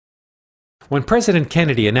When President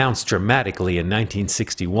Kennedy announced dramatically in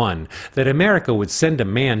 1961 that America would send a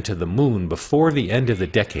man to the moon before the end of the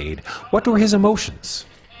decade, what were his emotions?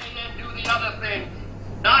 And do the other things,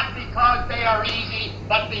 not because they are easy,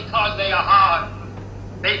 but because they are hard.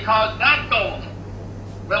 Because that goal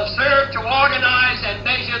will serve to organize and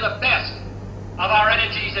measure the best of our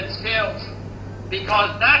energies and skills.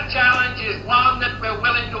 Because that challenge is one that we're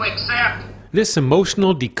willing to accept. This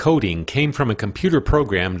emotional decoding came from a computer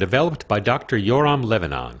program developed by Dr. Yoram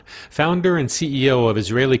Levinon, founder and CEO of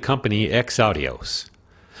Israeli company eXaudios.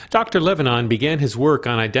 Dr. Levinon began his work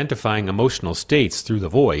on identifying emotional states through the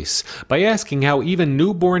voice by asking how even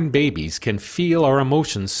newborn babies can feel our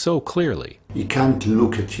emotions so clearly. He can't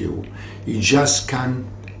look at you, he just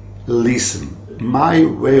can listen. My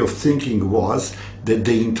way of thinking was that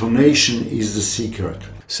the intonation is the secret.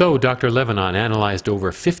 So Dr. Levinon analyzed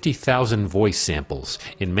over 50,000 voice samples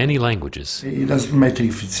in many languages. It doesn't matter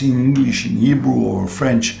if it's in English, in Hebrew or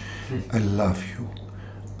French. I love you.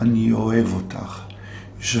 אני אוהב אותך.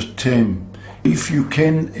 Je t'aime. If you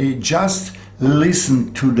can just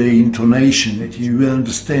listen to the intonation, you will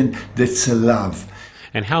understand that's a love.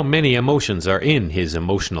 And how many emotions are in his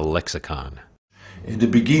emotional lexicon. In the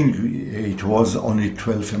beginning, it was only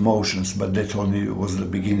 12 emotions, but that only was the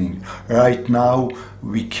beginning. Right now,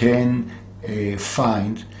 we can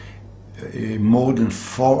find more than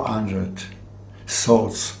 400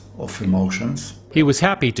 sorts of emotions. He was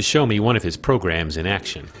happy to show me one of his programs in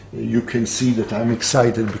action. You can see that I'm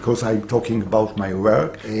excited because I'm talking about my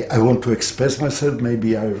work. I want to express myself.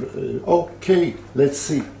 Maybe okay, let's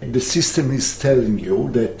see. The system is telling you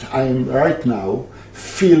that I'm right now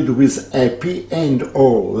filled with happy and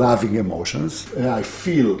or loving emotions. I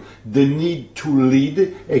feel the need to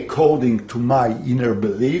lead according to my inner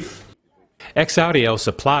belief. eXaudios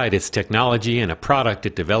applied its technology in a product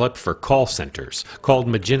it developed for call centers called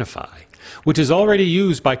Magenta Phi, which is already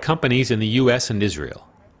used by companies in the US and Israel.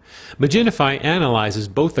 Magenta Phi analyzes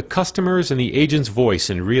both the customer's and the agent's voice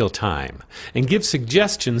in real time and gives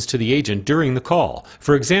suggestions to the agent during the call,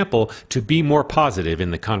 for example, to be more positive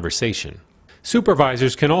in the conversation.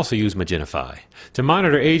 Supervisors can also use Magenta Phi to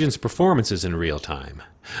monitor agents' performances in real time.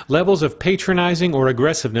 Levels of patronizing or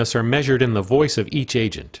aggressiveness are measured in the voice of each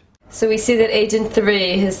agent. So we see that agent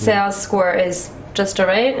 3, his sales score is just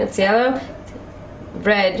alright, it's yellow.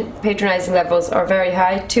 Red, patronizing levels are very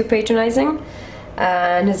high, too patronizing,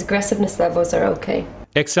 and his aggressiveness levels are okay.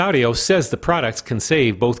 eXaudios says the products can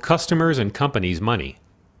save both customers and companies money.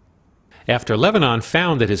 After Levinon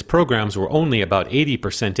found that his programs were only about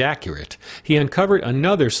 80% accurate, he uncovered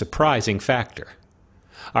another surprising factor.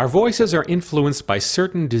 Our voices are influenced by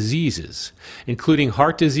certain diseases, including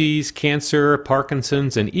heart disease, cancer,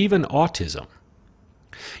 Parkinson's, and even autism.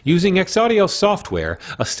 Using eXaudios software,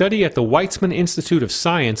 a study at the Weizmann Institute of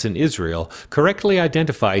Science in Israel correctly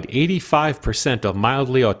identified 85% of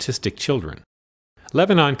mildly autistic children.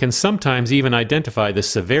 Levinon can sometimes even identify the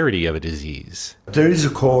severity of a disease. There is a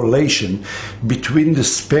correlation between the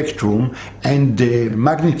spectrum and the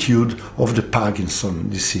magnitude of the Parkinson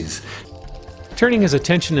disease. Turning his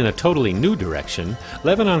attention in a totally new direction,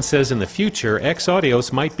 Levinon says in the future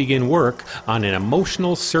eXaudios might begin work on an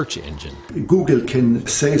emotional search engine. Google can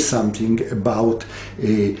say something about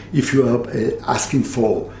if you are asking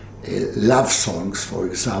for love songs, for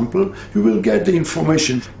example, you will get the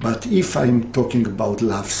information. But if I'm talking about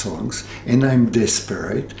love songs and I'm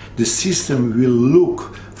desperate, the system will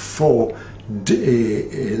look for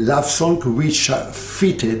the love song which are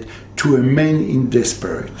fitted to a man in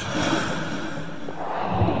desperate.